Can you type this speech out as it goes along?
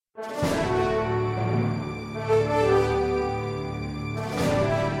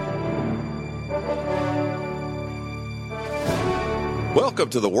Welcome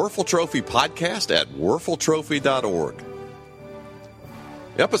to the Werfel Trophy podcast at werfeltrophy.org.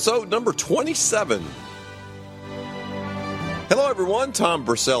 Episode number 27. Hello, everyone. Tom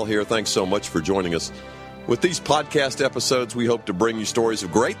Brissell here. Thanks so much for joining us. With these podcast episodes, we hope to bring you stories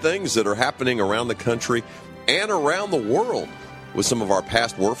of great things that are happening around the country and around the world with some of our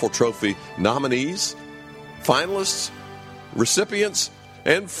past Werfel Trophy nominees, finalists, recipients,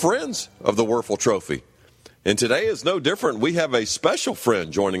 and friends of the Werfel Trophy. And today is no different. We have a special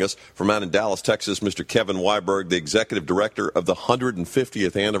friend joining us from out in Dallas, Texas, Mr. Kevin Weiberg, the executive director of the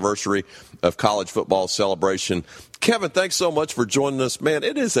 150th anniversary of college football celebration. Kevin, thanks so much for joining us. Man,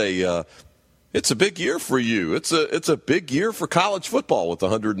 it's a big year for you. It's a big year for college football with the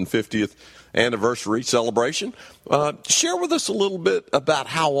 150th anniversary celebration. Share with us a little bit about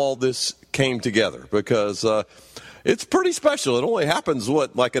how all this came together, because it's pretty special. It only happens,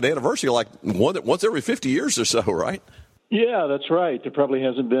 like an anniversary, like once every 50 years or so, right? Yeah, that's right. There probably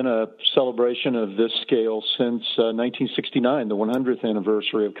hasn't been a celebration of this scale since 1969, the 100th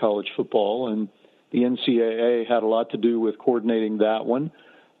anniversary of college football, and the NCAA had a lot to do with coordinating that one.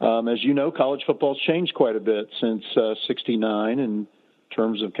 As you know, college football's changed quite a bit since 69 in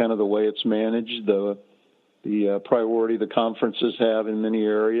terms of kind of the way it's managed, the priority the conferences have in many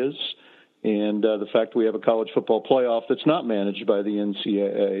areas, and the fact we have a college football playoff that's not managed by the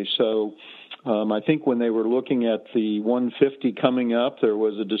NCAA. So I think when they were looking at the 150 coming up, there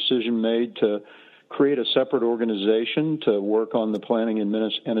was a decision made to create a separate organization to work on the planning and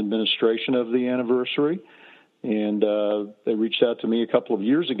administration of the anniversary. And they reached out to me a couple of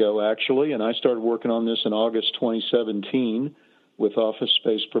years ago, actually, and I started working on this in August 2017 with office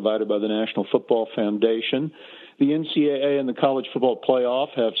space provided by the National Football Foundation. The NCAA and the College Football Playoff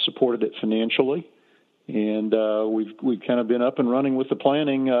have supported it financially, and we've kind of been up and running with the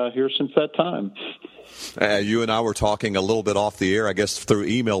planning here since that time. You and I were talking a little bit off the air, I guess, through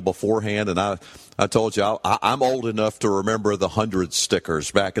email beforehand, and I told you I'm old enough to remember the 100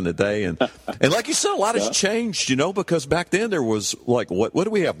 stickers back in the day, and like you said, a lot has changed, because back then there was what do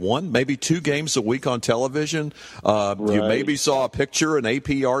we have, maybe 2 games a week on television. Right. You maybe saw a picture, an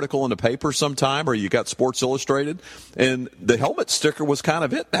AP article in the paper sometime, or you got Sports Illustrated, and the helmet sticker was kind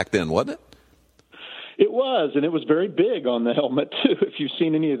of it back then, wasn't it? It was, and it was very big on the helmet, too. If you've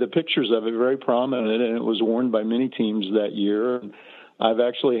seen any of the pictures of it, very prominent, and it was worn by many teams that year. I've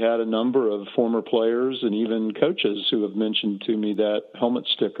actually had a number of former players and even coaches who have mentioned to me that helmet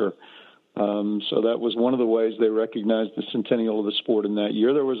sticker. So that was one of the ways they recognized the centennial of the sport in that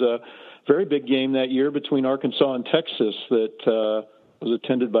year. There was a very big game that year between Arkansas and Texas that was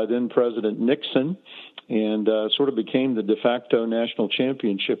attended by then-President Nixon and sort of became the de facto national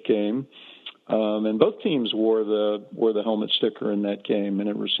championship game. And both teams wore the helmet sticker in that game, and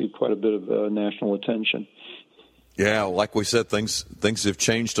it received quite a bit of national attention. Yeah, like we said, things have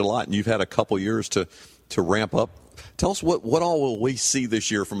changed a lot, and you've had a couple years to ramp up. Tell us what all will we see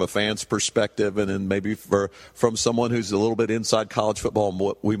this year from a fan's perspective, and then maybe from someone who's a little bit inside college football, and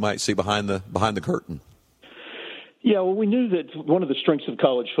what we might see behind the curtain. Yeah, well, we knew that one of the strengths of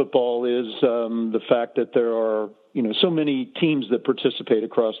college football is the fact that there are so many teams that participate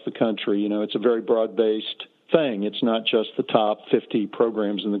across the country. It's a very broad-based thing. It's not just the top 50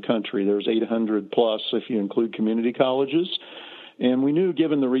 programs in the country. There's 800 plus if you include community colleges. And we knew,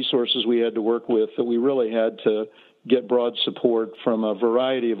 given the resources we had to work with, that we really had to get broad support from a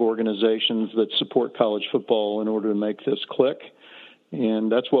variety of organizations that support college football in order to make this click. And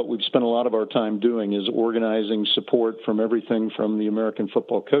that's what we've spent a lot of our time doing, is organizing support from everything from the American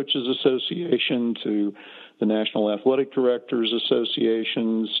Football Coaches Association to the National Athletic Directors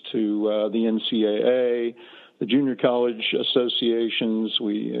Associations to the NCAA, the junior college associations.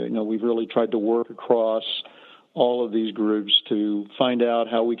 We've really tried to work across all of these groups to find out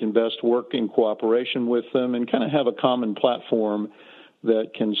how we can best work in cooperation with them and kind of have a common platform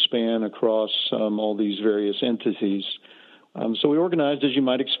that can span across all these various entities. So we organized, as you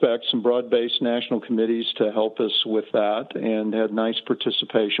might expect, some broad-based national committees to help us with that and had nice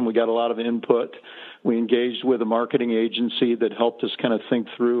participation. We got a lot of input. We engaged with a marketing agency that helped us kind of think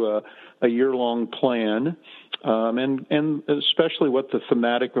through a year-long plan and especially what the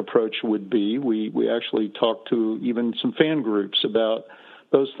thematic approach would be. We actually talked to even some fan groups about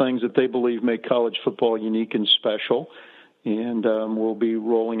those things that they believe make college football unique and special. And we'll be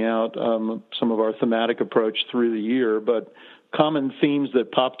rolling out some of our thematic approach through the year. But common themes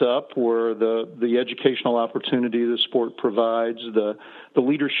that popped up were the educational opportunity the sport provides, the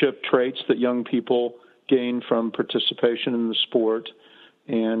leadership traits that young people gain from participation in the sport,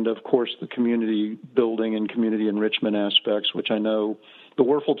 and, of course, the community building and community enrichment aspects, which I know the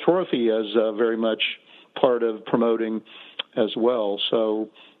Werfel Trophy is very much part of promoting as well. So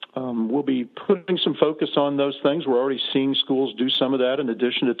we'll be putting some focus on those things. We're already seeing schools do some of that in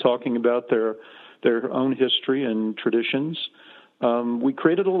addition to talking about their own history and traditions. We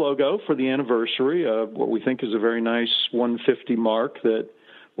created a logo for the anniversary, what we think is a very nice 150 mark that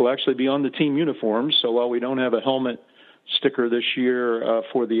will actually be on the team uniforms. So while we don't have a helmet sticker this year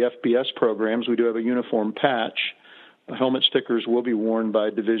for the FBS programs, we do have a uniform patch. Helmet stickers will be worn by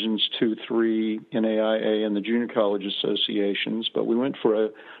Divisions 2, 3, NAIA, and the Junior College Associations. But we went for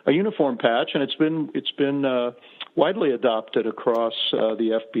a uniform patch, and it's been widely adopted across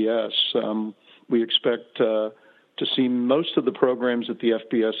the FBS. We expect to see most of the programs at the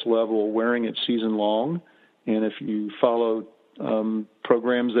FBS level wearing it season long. And if you follow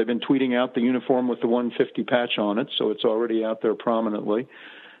programs, they've been tweeting out the uniform with the 150 patch on it, so it's already out there prominently.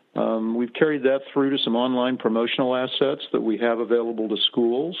 We've carried that through to some online promotional assets that we have available to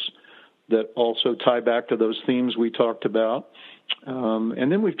schools that also tie back to those themes we talked about.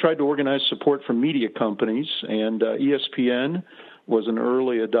 And then we've tried to organize support from media companies, and ESPN was an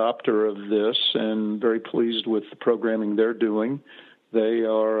early adopter of this and very pleased with the programming they're doing. They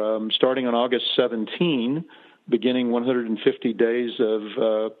are starting on August 17, beginning 150 days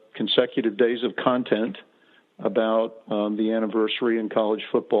of consecutive days of content about the anniversary in college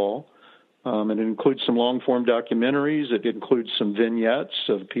football. It includes some long-form documentaries. It includes some vignettes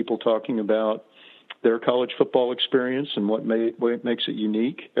of people talking about their college football experience and what makes it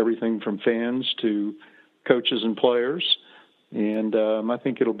unique, everything from fans to coaches and players. And I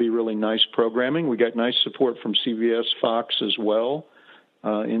think it'll be really nice programming. We got nice support from CBS, Fox as well.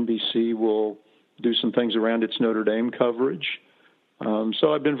 NBC will do some things around its Notre Dame coverage.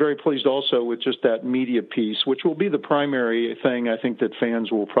 So I've been very pleased also with just that media piece, which will be the primary thing I think that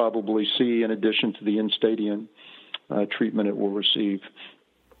fans will probably see in addition to the in-stadium treatment it will receive.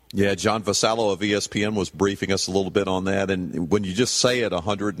 Yeah, John Vasallo of ESPN was briefing us a little bit on that. And when you just say it,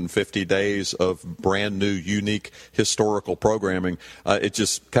 150 days of brand new, unique, historical programming, it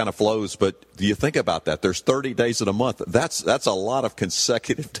just kind of flows. But do you think about that? There's 30 days in a month. That's a lot of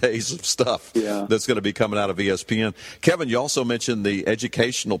consecutive days of stuff that's going to be coming out of ESPN. Kevin, you also mentioned the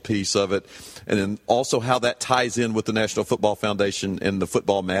educational piece of it, and then also how that ties in with the National Football Foundation and the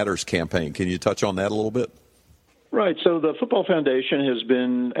Football Matters campaign. Can you touch on that a little bit? Right. So the Football Foundation has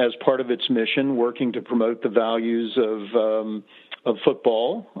been, as part of its mission, working to promote the values of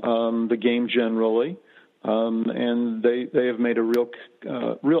football, the game generally, and they have made a real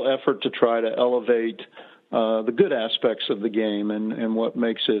effort to try to elevate the good aspects of the game and what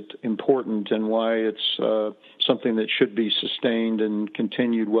makes it important and why it's something that should be sustained and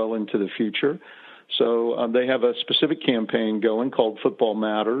continued well into the future. So they have a specific campaign going called Football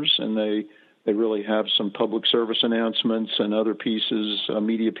Matters, and they really have some public service announcements and other pieces,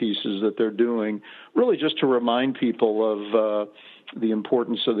 media pieces that they're doing, really just to remind people of the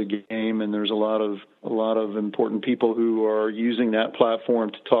importance of the game. And there's a lot of important people who are using that platform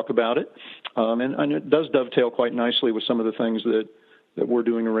to talk about it. And it does dovetail quite nicely with some of the things that we're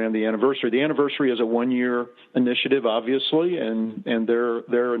doing around the anniversary. The anniversary is a one-year initiative, obviously, and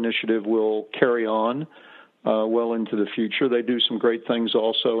their initiative will carry on well into the future. They do some great things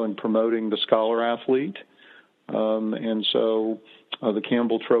also in promoting the scholar athlete. And so the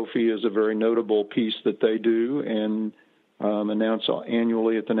Campbell Trophy is a very notable piece that they do and announce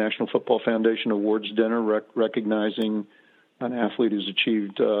annually at the National Football Foundation Awards Dinner, recognizing an athlete who's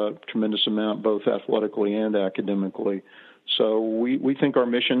achieved a tremendous amount both athletically and academically. So we think our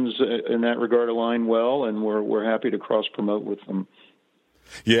missions in that regard align well, and we're happy to cross-promote with them.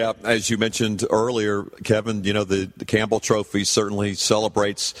 Yeah, as you mentioned earlier, Kevin, you know, the Campbell Trophy certainly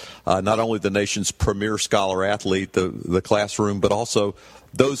celebrates not only the nation's premier scholar athlete, the classroom, but also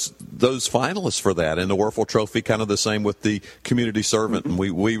those finalists for that. And the Werfel Trophy, kind of the same with the community servant. And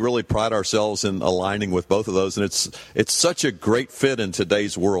we really pride ourselves in aligning with both of those. And it's such a great fit in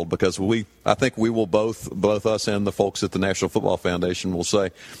today's world because I think we will both us and the folks at the National Football Foundation will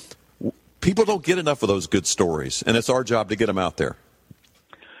say, people don't get enough of those good stories, and it's our job to get them out there.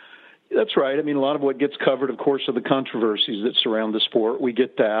 That's right. I mean, a lot of what gets covered, of course, are the controversies that surround the sport. We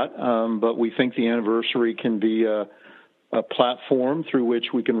get that, but we think the anniversary can be a platform through which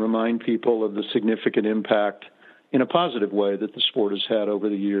we can remind people of the significant impact in a positive way that the sport has had over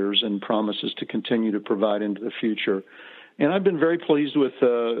the years and promises to continue to provide into the future. And I've been very pleased with,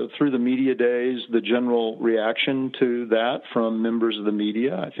 through the media days, the general reaction to that from members of the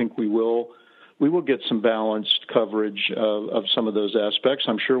media. I think we will get some balanced coverage of some of those aspects.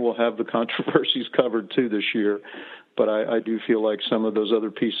 I'm sure we'll have the controversies covered, too, this year. but I do feel like some of those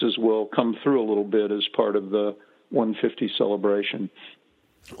other pieces will come through a little bit as part of the 150 celebration.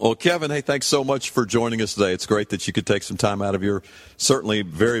 Well, Kevin, hey, thanks so much for joining us today. It's great that you could take some time out of your certainly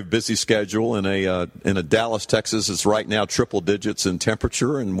very busy schedule in a Dallas, Texas. It's right now triple digits in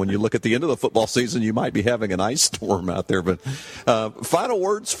temperature, and when you look at the end of the football season, you might be having an ice storm out there. But final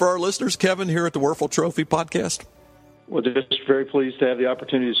words for our listeners, Kevin, here at the Werfel Trophy Podcast. Well, just very pleased to have the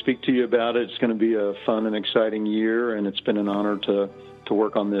opportunity to speak to you about it. It's going to be a fun and exciting year, and it's been an honor to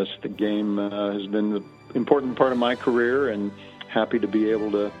work on this. The game has been the important part of my career, and happy to be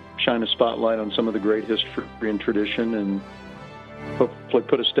able to shine a spotlight on some of the great history and tradition, and hopefully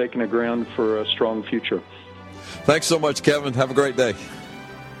put a stake in the ground for a strong future. Thanks so much, Kevin. Have a great day.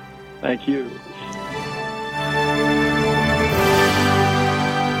 Thank you.